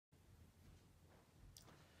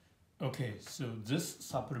Okay, so this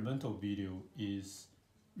supplemental video is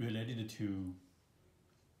related to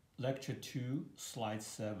lecture 2, slide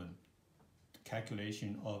 7,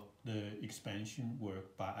 calculation of the expansion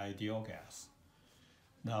work by ideal gas.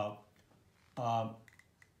 Now, for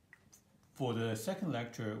the second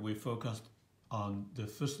lecture, we focused on the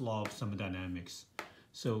first law of thermodynamics,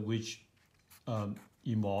 so which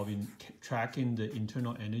involving tracking the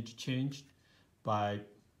internal energy change by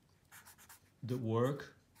the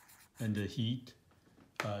work and the heat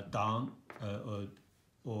down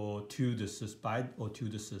or to the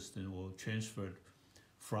system or transferred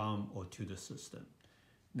from or to the system.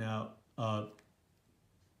 Now,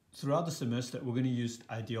 throughout the semester, we're going to use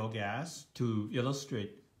ideal gas to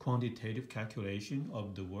illustrate quantitative calculation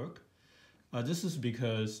of the work. This is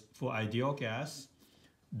because for ideal gas,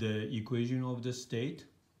 the equation of the state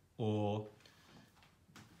or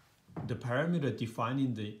the parameter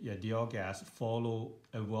defining the ideal gas follow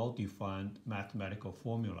a well-defined mathematical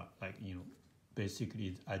formula, like,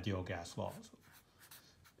 basically ideal gas laws.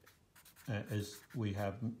 As we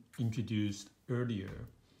have introduced earlier,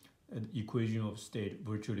 an equation of state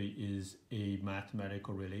virtually is a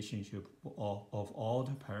mathematical relationship of all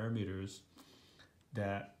the parameters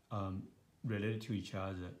that relate to each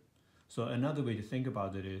other. So another way to think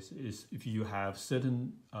about it is if you have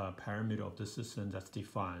certain parameter of the system that's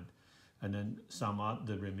defined, and then some of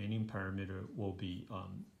the remaining parameter will be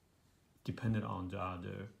dependent on the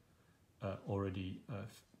other already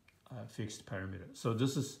fixed parameter. So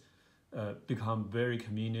this is become very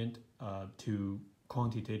convenient to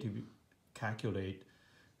quantitatively calculate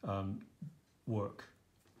work,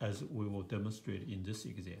 as we will demonstrate in this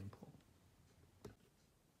example.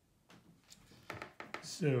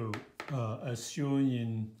 So as shown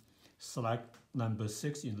in slide number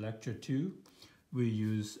 6 in lecture 2, we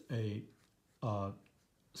use a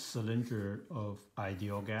cylinder of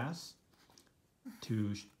ideal gas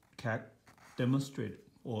to demonstrate,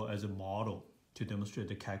 or as a model to demonstrate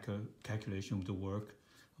the calculation of the work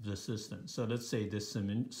of the system. So let's say this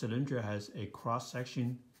cylinder has a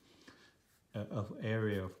cross-section of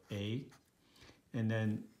area of A, and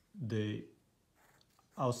then the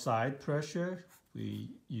outside pressure,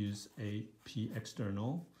 we use a P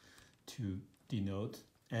external to denote,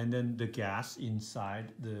 and then the gas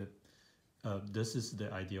inside the, this is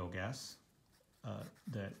the ideal gas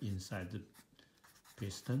that inside the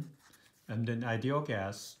piston, and then ideal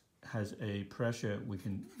gas has a pressure we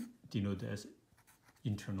can denote as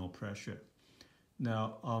internal pressure.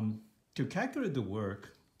 Now, to calculate the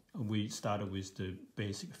work, we started with the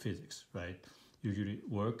basic physics, right? Usually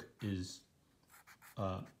work is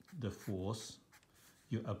the force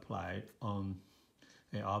you applied on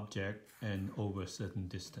an object and over a certain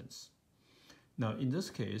distance. Now, in this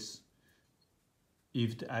case,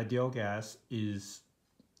 if the ideal gas is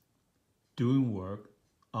doing work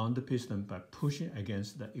on the piston by pushing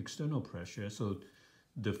against the external pressure, so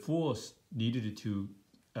the force needed to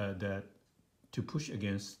push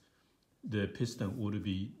against the piston would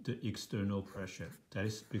be the external pressure. That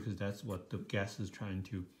is because that's what the gas is trying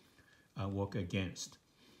to work against.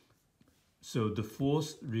 So the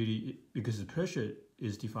force really, because the pressure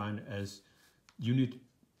is defined as unit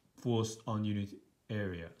force on unit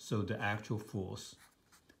area, so the actual force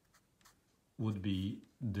would be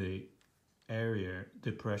the area,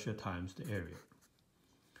 the pressure times the area,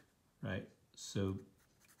 right? So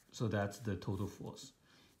that's the total force.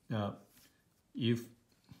 Now, if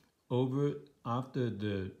after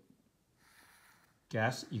the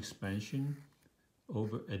gas expansion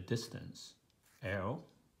over a distance L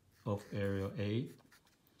of area A,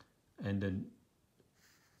 and then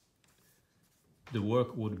the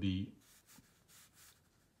work would be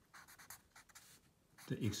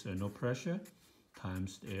the external pressure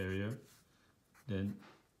times the area, then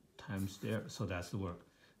times the area, so that's the work.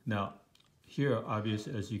 Now, here,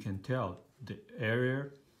 obviously, as you can tell, the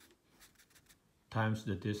area times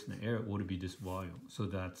the distance area would be this volume, so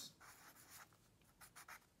that's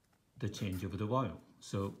the change of the volume.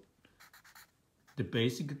 So the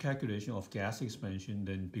basic calculation of gas expansion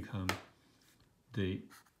then become the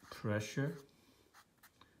pressure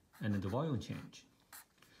and the volume change.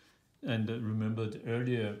 And remember the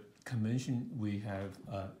earlier convention we have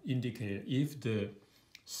indicated, if the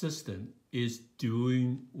system is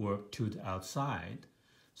doing work to the outside,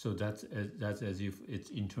 so that's as if its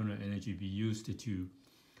internal energy be used to do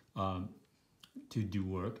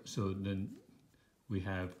work. So then we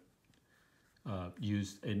have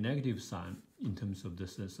used a negative sign in terms of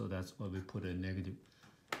this, so that's why we put a negative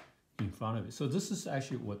in front of it. So this is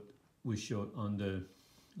actually what we showed on the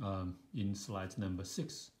in slide number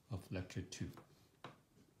 6 of lecture 2.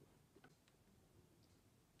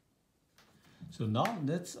 So now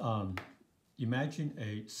let's imagine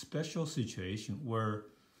a special situation where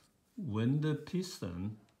when the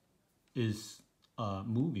piston is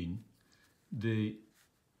moving, the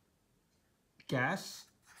gas,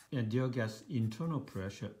 ideal gas internal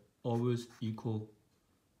pressure always equal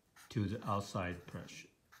to the outside pressure.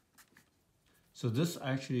 So this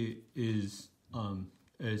actually is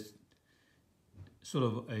sort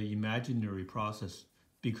of an imaginary process,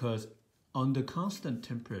 because under constant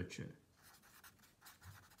temperature,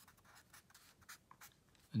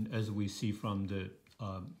 and as we see from the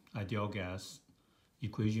ideal gas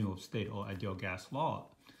equation of state or ideal gas law,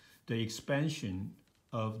 the expansion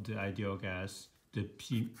of the ideal gas, the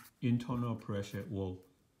P internal pressure will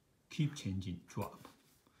keep changing, drop.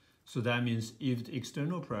 So that means if the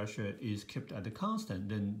external pressure is kept at the constant,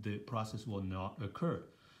 then the process will not occur.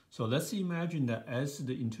 So let's imagine that as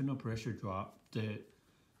the internal pressure drops,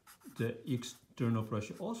 the external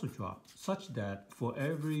pressure also drops, such that for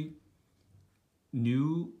every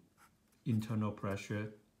new internal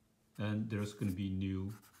pressure, and there's going to be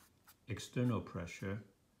new external pressure,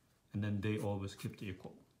 and then they always keep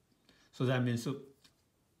equal. So that means, so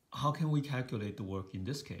how can we calculate the work in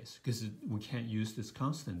this case? Because we can't use this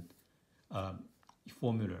constant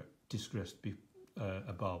formula discussed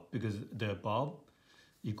above, because the above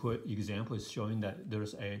example is showing that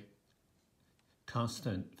there's a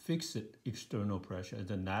constant fixed external pressure, and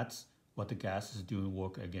then that's what the gas is doing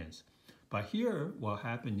work against. But here, what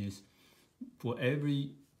happened is, for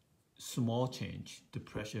every small change, the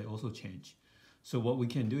pressure also change. So what we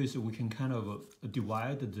can do is we can kind of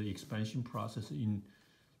divide the expansion process in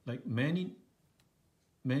like many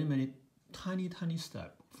tiny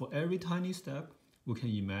steps. For every tiny step, we can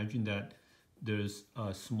imagine that there's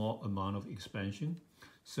a small amount of expansion.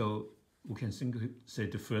 So we can simply say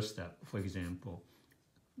the first step, for example,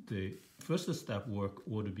 the first step work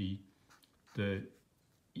would be the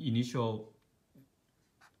initial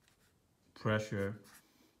pressure,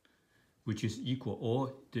 which is equal,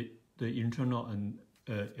 or the internal and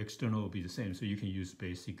external will be the same. So you can use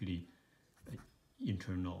basically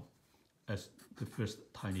internal as the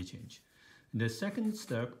first tiny change. And the second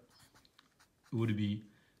step would be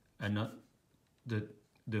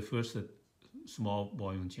the first small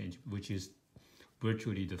volume change, which is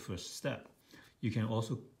virtually the first step. You can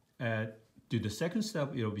also do the second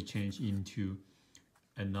step, it will be changed into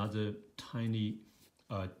another tiny,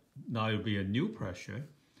 now it will be a new pressure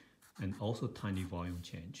and also tiny volume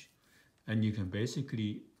change. And you can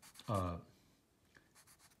basically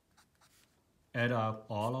add up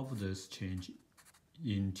all of this change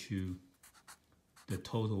into the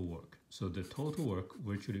total work. So the total work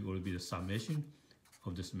virtually will be the summation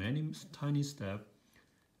of this many tiny step,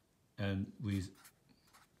 and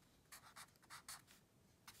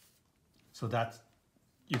so that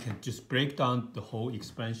you can just break down the whole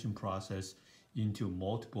expansion process into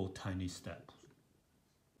multiple tiny steps.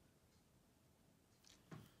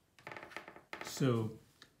 So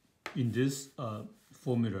in this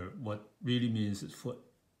formula, what really means is for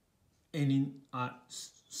any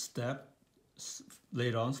step,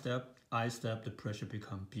 later on step, I step, the pressure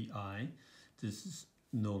become PI. This is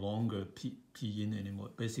no longer P in anymore.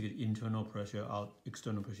 Basically, internal pressure, out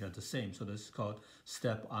external pressure are the same. So this is called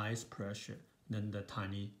step I's pressure, then the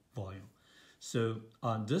tiny volume. So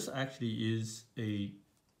this actually is a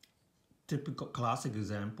typical classic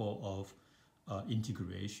example of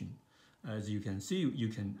integration. As you can see, you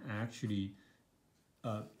can actually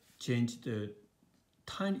change the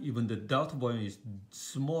tiny, even the delta volume is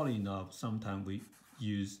small enough, sometimes we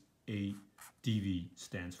use a dV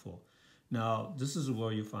stands for. Now, this is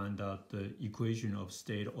where you find out the equation of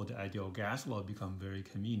state or the ideal gas law become very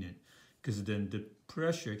convenient, because then the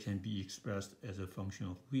pressure can be expressed as a function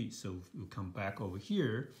of V. So if we come back over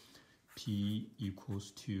here, P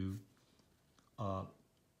equals to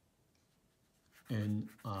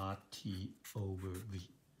nRT over V.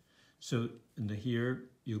 So in here,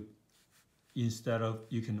 instead of,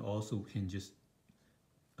 you can also just,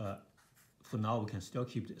 for now we can still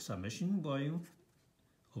keep the summation volume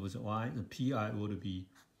over the Y. The PI would be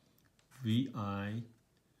VI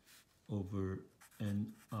over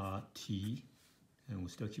nRT, and we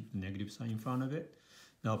still keep the negative sign in front of it.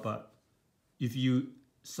 Now, but if you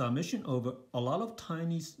summation over a lot of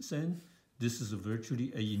tiny things, this is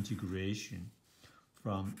virtually an integration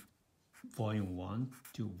from volume 1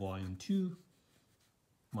 to volume 2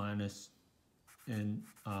 minus nRTB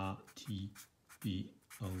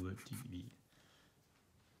over dV.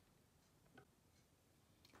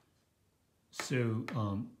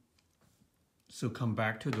 So come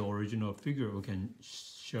back to the original figure, we can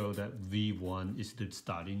show that V1 is the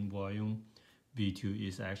starting volume, V2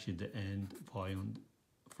 is actually the end volume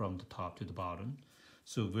from the top to the bottom.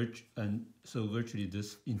 So virtually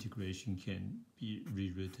this integration can be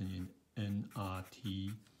rewritten in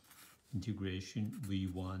nRT integration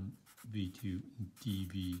V1 V2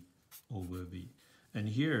 dV over V. And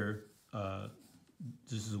here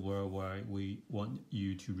this is where we want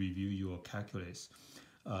you to review your calculus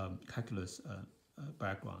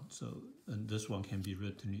background. So and this one can be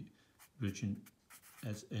written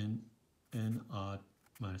as nR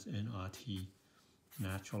minus nRT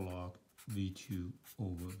natural log V2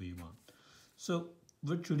 over V1. So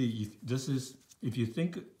virtually, if you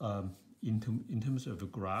think in terms of a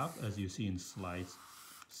graph, as you see in slide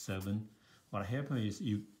 7, what happens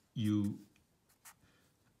is you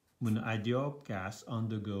when the ideal gas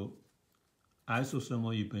undergo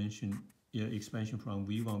isothermal expansion from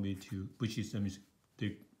V1 V2, which is that means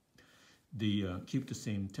they keep the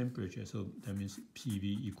same temperature. So that means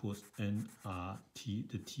PV equals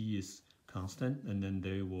nRT. The T is constant, and then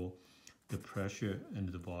the pressure and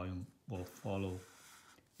the volume will follow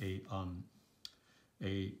a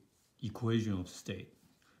equation of state.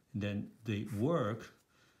 And then the work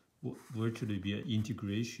will virtually be an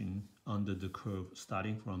integration under the curve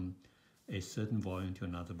starting from a certain volume to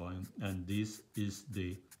another volume, and this is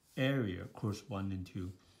the area corresponding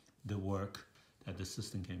to the work that the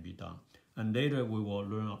system can be done. And later we will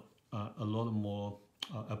learn a lot more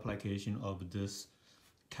application of this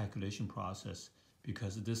calculation process,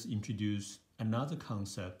 because this introduces another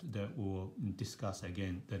concept that we'll discuss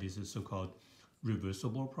again, that is a so-called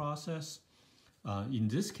reversible process. In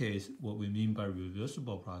this case, what we mean by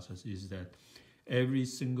reversible process is that every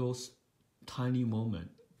single tiny moment,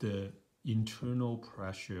 the internal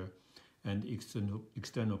pressure and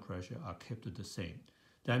external pressure are kept the same.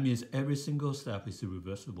 That means every single step is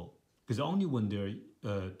reversible, because only when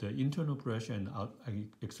the internal pressure and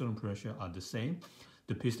external pressure are the same,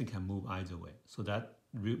 the piston can move either way. So that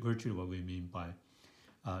virtually what we mean by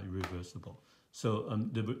reversible. So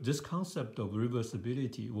this concept of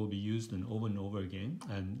reversibility will be used over and over again,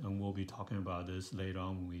 and we'll be talking about this later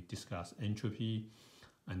on when we discuss entropy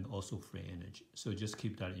and also free energy. So just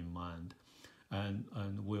keep that in mind. And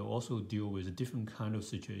we'll also deal with a different kind of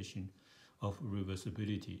situation of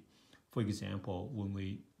reversibility. For example, when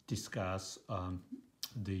we discuss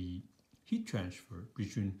the heat transfer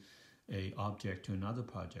between an object to another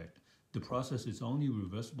object, the process is only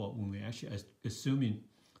reversible when we actually assuming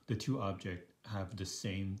the two objects have the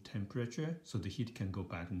same temperature, so the heat can go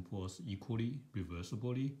back and forth equally,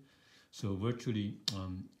 reversibly. So virtually,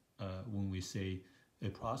 when we say a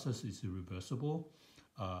process is reversible,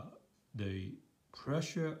 the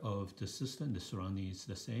pressure of the system, the surrounding is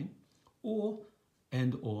the same, or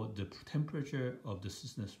the temperature of the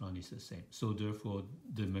system surrounding is the same. So therefore,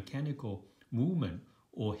 the mechanical movement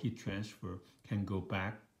or heat transfer can go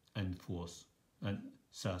back and forth, and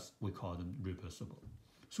thus we call them reversible.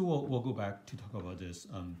 So we'll go back to talk about this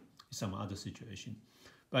some other situation.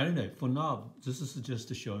 But anyway, for now, this is just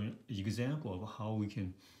to show an example of how we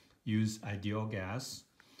can use ideal gas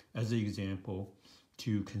as an example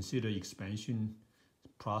to consider expansion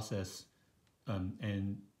process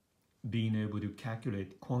and being able to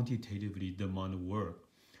calculate quantitatively the amount of work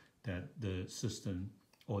that the system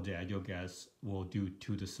or the ideal gas will do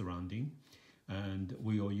to the surrounding. And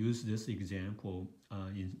we will use this example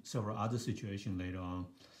in several other situations later on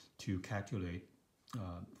to calculate,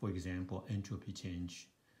 for example, entropy change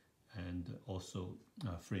and also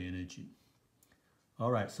free energy.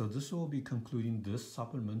 All right, so this will be concluding this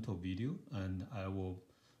supplemental video, and I will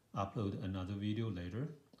upload another video later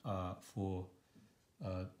for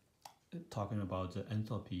talking about the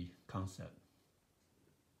enthalpy concept.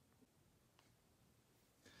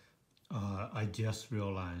 I just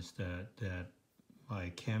realized that my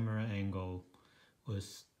camera angle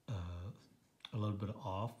was a little bit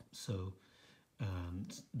off, so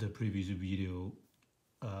the previous video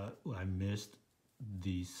I missed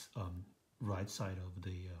this right side of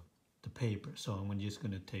the paper. So I'm just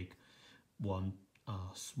going to take one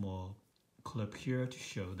small clip here to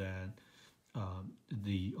show that on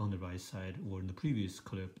the right side, or in the previous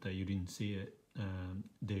clip that you didn't see it,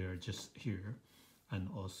 they are just here, and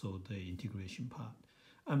also the integration part.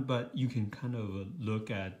 But you can kind of look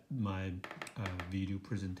at my video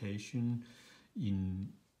presentation in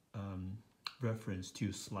reference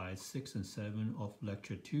to slides 6 and 7 of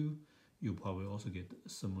lecture 2. You'll probably also get a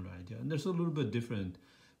similar idea. And there's a little bit different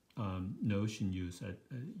notion used.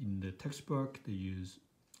 In the textbook, they use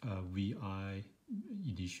VI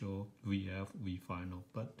initial, VF, V final,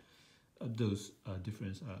 but those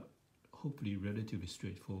differences are hopefully relatively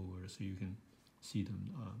straightforward, so you can see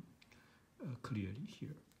them clearly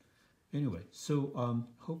here. Anyway, so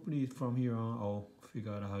hopefully from here on I'll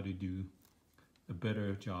figure out how to do a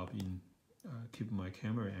better job in keeping my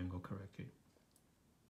camera angle correctly.